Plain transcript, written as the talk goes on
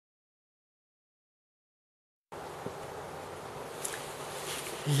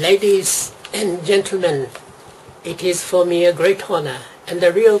Ladies and gentlemen, it is for me a great honor and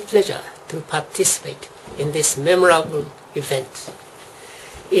a real pleasure to participate in this memorable event.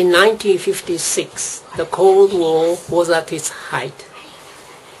 In 1956, the Cold War was at its height.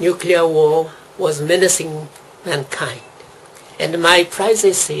 Nuclear war was menacing mankind, and my prize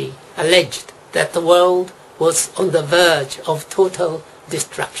essay alleged that the world was on the verge of total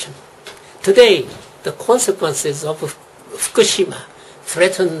destruction. Today, the consequences of Fukushima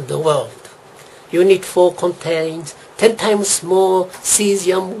threaten the world. Unit 4 contains 10 times more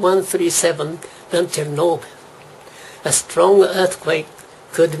cesium-137 than Chernobyl. A strong earthquake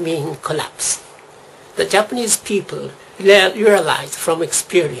could mean collapse. The Japanese people realize from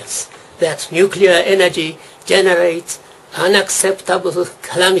experience that nuclear energy generates unacceptable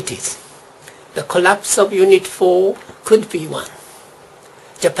calamities. The collapse of Unit 4 could be one.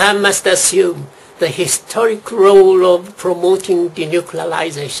 Japan must assume the historic role of promoting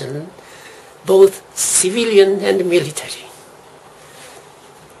denuclearization, both civilian and military.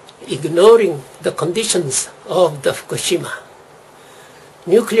 Ignoring the conditions of the Fukushima,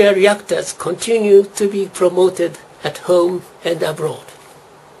 nuclear reactors continue to be promoted at home and abroad.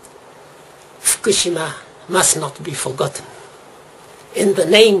 Fukushima must not be forgotten. In the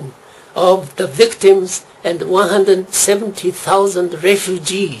name of the victims and 170,000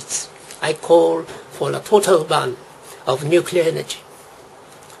 refugees, I call for a total ban of nuclear energy.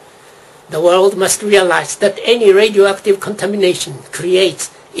 The world must realize that any radioactive contamination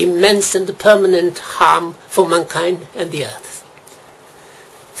creates immense and permanent harm for mankind and the earth.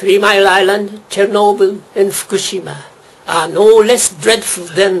 3 Mile Island, Chernobyl, and Fukushima are no less dreadful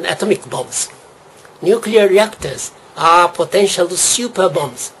than atomic bombs. Nuclear reactors are potential super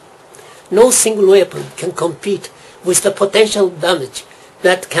bombs. No single weapon can compete with the potential damage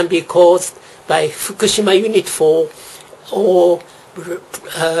that can be caused by Fukushima Unit 4 or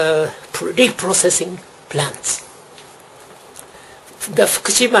reprocessing plants. The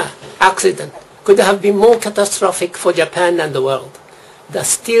Fukushima accident could have been more catastrophic for Japan and the world. The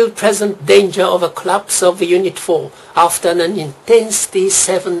still present danger of a collapse of Unit 4 after an intensity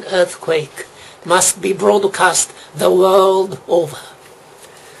 7 earthquake must be broadcast the world over.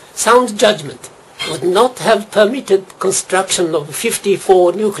 Sound judgment would not have permitted construction of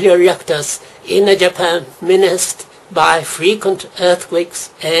 54 nuclear reactors in a Japan menaced by frequent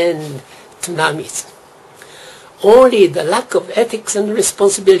earthquakes and tsunamis. Only the lack of ethics and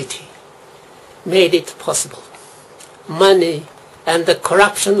responsibility made it possible. Money and the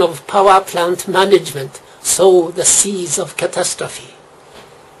corruption of power plant management sow the seeds of catastrophe.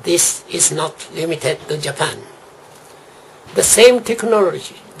 This is not limited to Japan. The same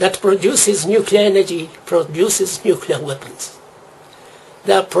technology that produces nuclear energy produces nuclear weapons.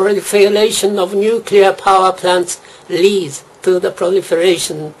 The proliferation of nuclear power plants leads to the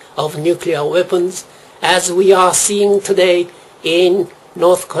proliferation of nuclear weapons, as we are seeing today in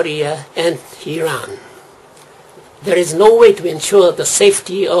North Korea and Iran. There is no way to ensure the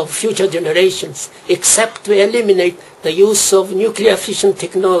safety of future generations except to eliminate the use of nuclear fission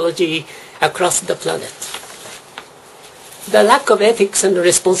technology across the planet. The lack of ethics and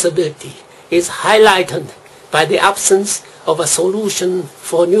responsibility is highlighted by the absence of a solution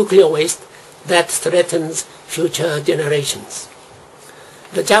for nuclear waste that threatens future generations.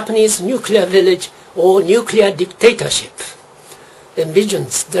 The Japanese nuclear village or nuclear dictatorship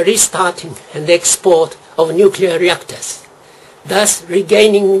envisions the restarting and export of nuclear reactors, thus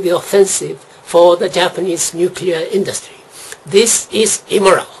regaining the offensive for the Japanese nuclear industry. This is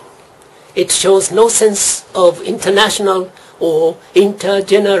immoral. It shows no sense of international or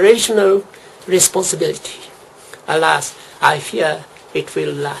intergenerational responsibility. Alas, I fear it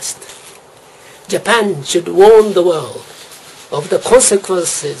will last. Japan should warn the world of the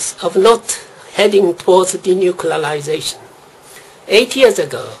consequences of not heading towards denuclearization. 8 years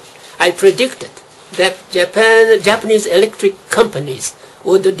ago, I predicted that Japanese electric companies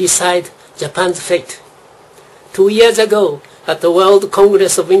would decide Japan's fate. 2 years ago, at the World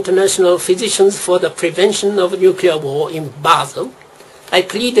Congress of International Physicians for the Prevention of Nuclear War in Basel, I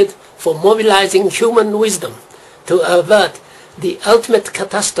pleaded for mobilizing human wisdom to avert the ultimate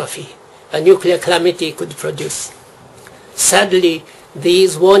catastrophe a nuclear calamity could produce. Sadly,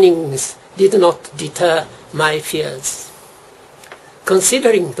 these warnings did not deter my fears.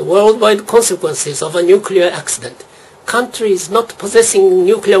 Considering the worldwide consequences of a nuclear accident, countries not possessing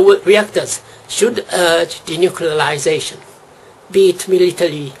nuclear reactors should urge denuclearization, be it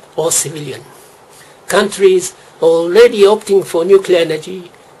military or civilian. Countries already opting for nuclear energy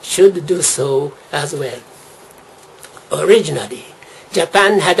should do so as well. Originally,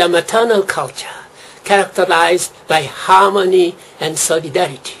 Japan had a maternal culture characterized by harmony and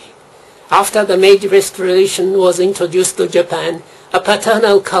solidarity. After the Meiji Restoration was introduced to Japan, a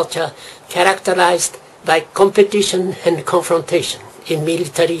paternal culture characterized by competition and confrontation in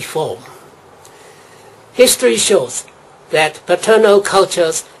military form. History shows that paternal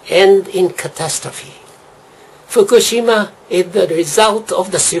cultures end in catastrophe. Fukushima is the result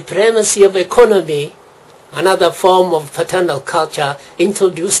of the supremacy of economy, another form of paternal culture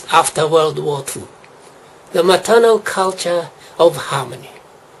introduced after World War II. The maternal culture of harmony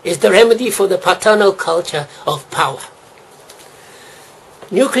is the remedy for the paternal culture of power.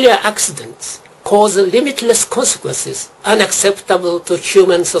 Nuclear accidents cause limitless consequences unacceptable to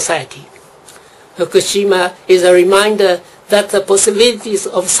human society. Fukushima is a reminder that the possibilities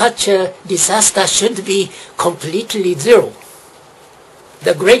of such a disaster should be completely zero.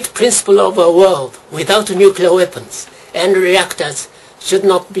 The great principle of a world without nuclear weapons and reactors should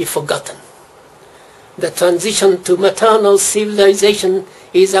not be forgotten. The transition to maternal civilization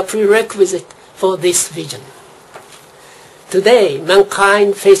is a prerequisite for this vision. Today,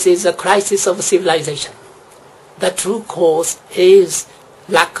 mankind faces a crisis of civilization. The true cause is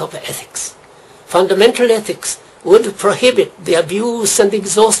lack of ethics. Fundamental ethics would prohibit the abuse and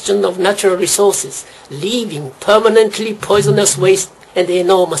exhaustion of natural resources, leaving permanently poisonous waste and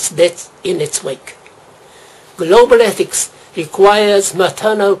enormous debts in its wake. Global ethics requires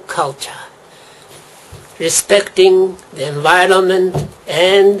maternal culture, respecting the environment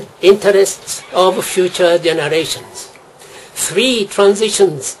and interests of future generations. Three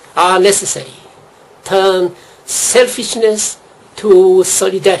transitions are necessary: turn selfishness to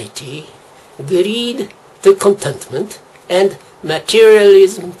solidarity, greed to contentment, and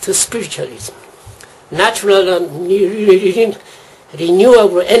materialism to spiritualism. Natural and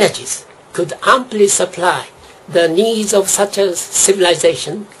renewable energies could amply supply the needs of such a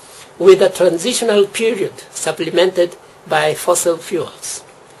civilization, with a transitional period supplemented by fossil fuels.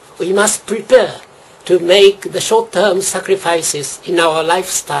 We must prepare to make the short-term sacrifices in our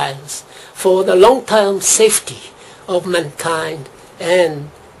lifestyles for the long-term safety of mankind and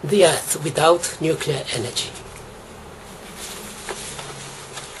the Earth without nuclear energy.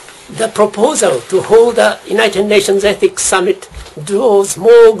 The proposal to hold a United Nations Ethics Summit draws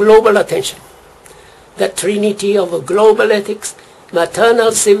more global attention. The trinity of global ethics,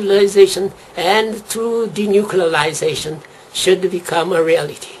 maternal civilization, and true denuclearization should become a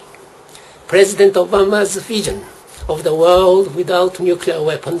reality. President Obama's vision of the world without nuclear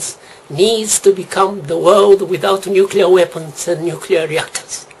weapons needs to become the world without nuclear weapons and nuclear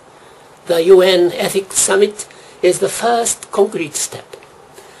reactors. The UN Ethics Summit is the first concrete step.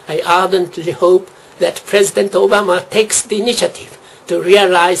 I ardently hope that President Obama takes the initiative to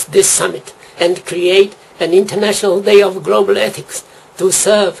realize this summit and create an International Day of Global Ethics to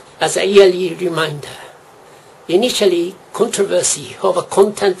serve as a yearly reminder. Initially, controversy over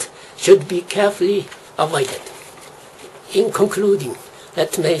content should be carefully avoided. In concluding,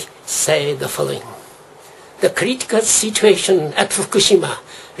 let me say the following. The critical situation at Fukushima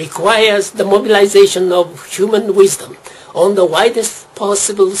requires the mobilization of human wisdom on the widest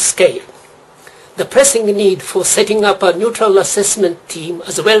possible scale. The pressing need for setting up a neutral assessment team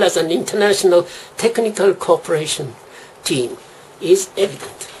as well as an international technical cooperation team is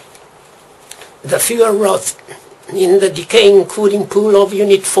evident. The fuel rods in the decaying cooling pool of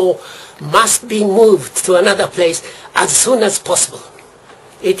Unit 4 must be moved to another place as soon as possible.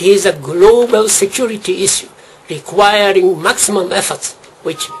 It is a global security issue requiring maximum efforts,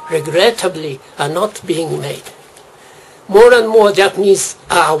 which regrettably are not being made. More and more Japanese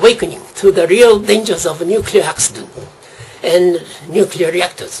are awakening to the real dangers of nuclear accident and nuclear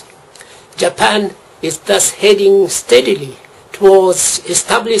reactors. Japan is thus heading steadily towards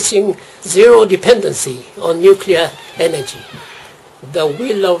establishing zero dependency on nuclear energy. The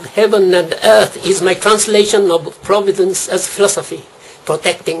will of heaven and earth is my translation of Providence as philosophy,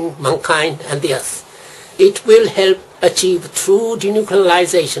 protecting mankind and the earth. It will help achieve true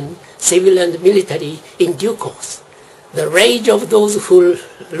denuclearization, civil and military, in due course. The rage of those who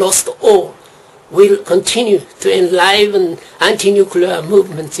lost all will continue to enliven anti-nuclear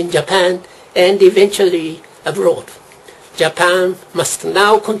movements in Japan and eventually abroad. Japan must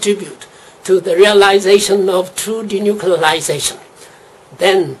now contribute to the realization of true denuclearization.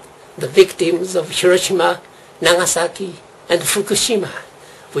 Then the victims of Hiroshima, Nagasaki, and Fukushima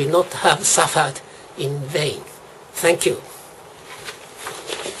will not have suffered in vain. Thank you.